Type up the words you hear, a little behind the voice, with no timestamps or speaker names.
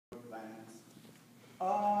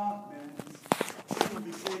apartments. We'll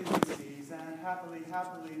be sailing the seas and happily,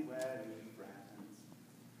 happily wedding friends.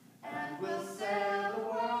 And we'll sail the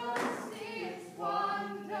world and see its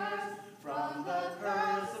wonders, from the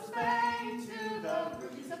curves of Spain to the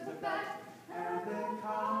ruins of Quebec, and then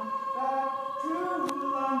come back to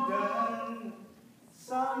London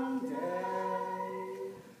someday.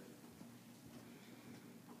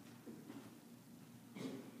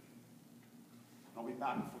 I'll be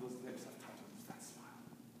back before those lips have time to lose that smile.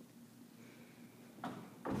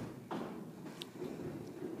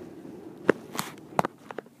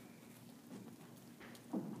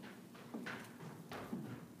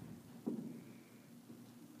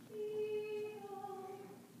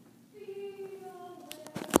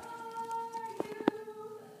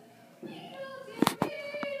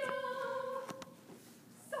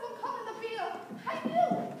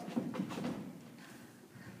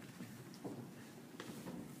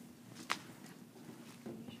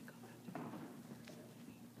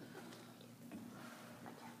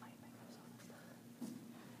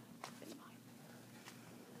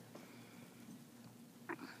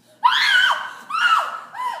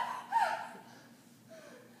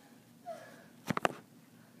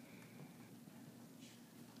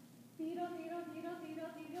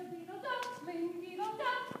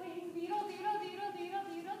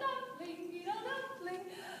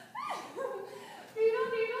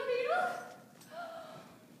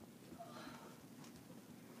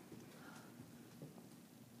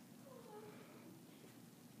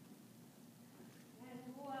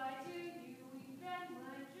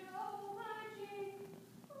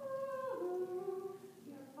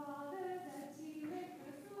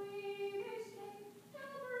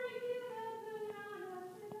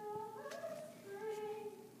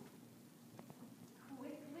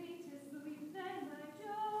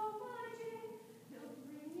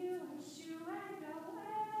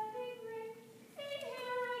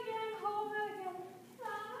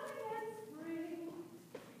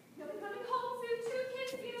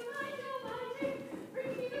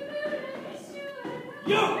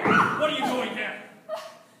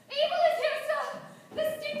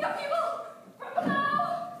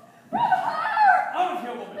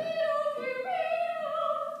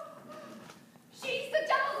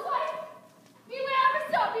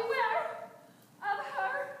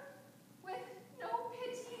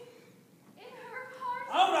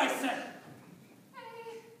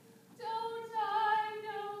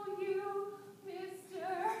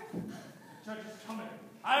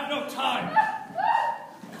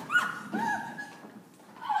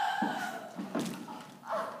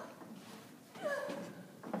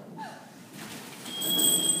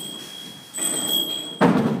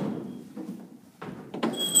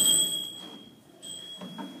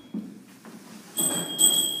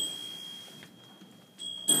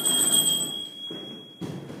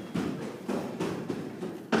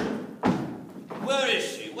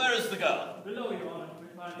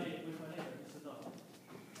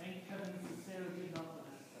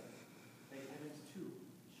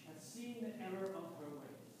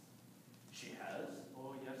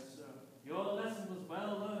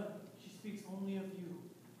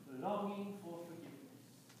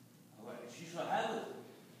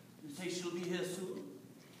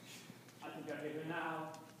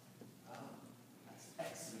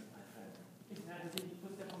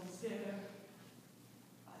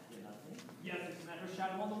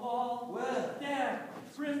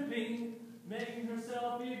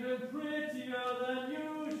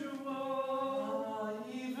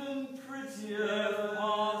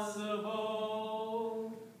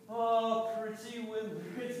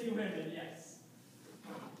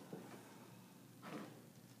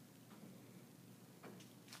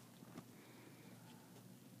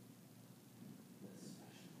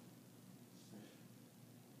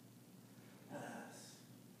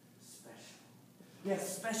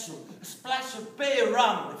 Yes, special. A splash of bay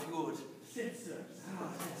rum, if you would. Sit, sir.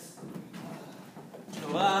 Oh, yes.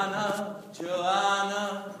 Joanna,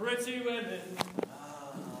 Joanna. Pretty women.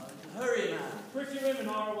 Hurry now. Pretty women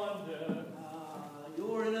are a wonder.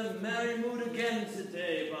 You're in a merry mood again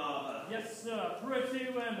today, Barbara. Yes, sir. Pretty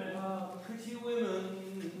women. Pretty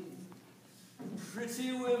women.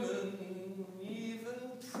 Pretty women.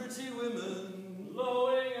 Even pretty women.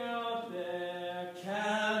 Blowing out their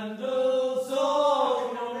candles.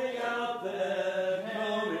 Oh, coming out there.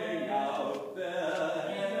 Coming out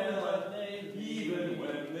there. Even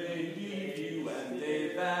when they leave you and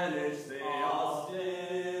they vanish, they are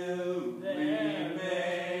still remain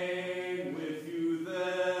with you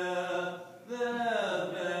there.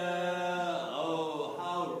 Oh,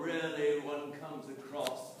 how rarely one comes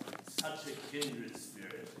across such a kindred spirit.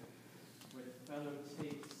 fellow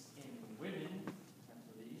tastes in women, at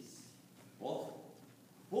least. What?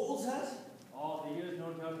 What was that? All the years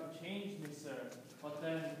no doubt have changed me, sir. But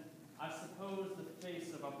then, I suppose the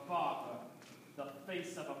face of a barber, the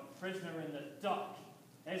face of a prisoner in the dock,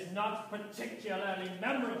 is not particularly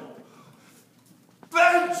memorable.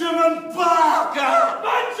 Benjamin Barker!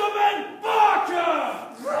 Benjamin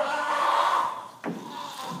Barker!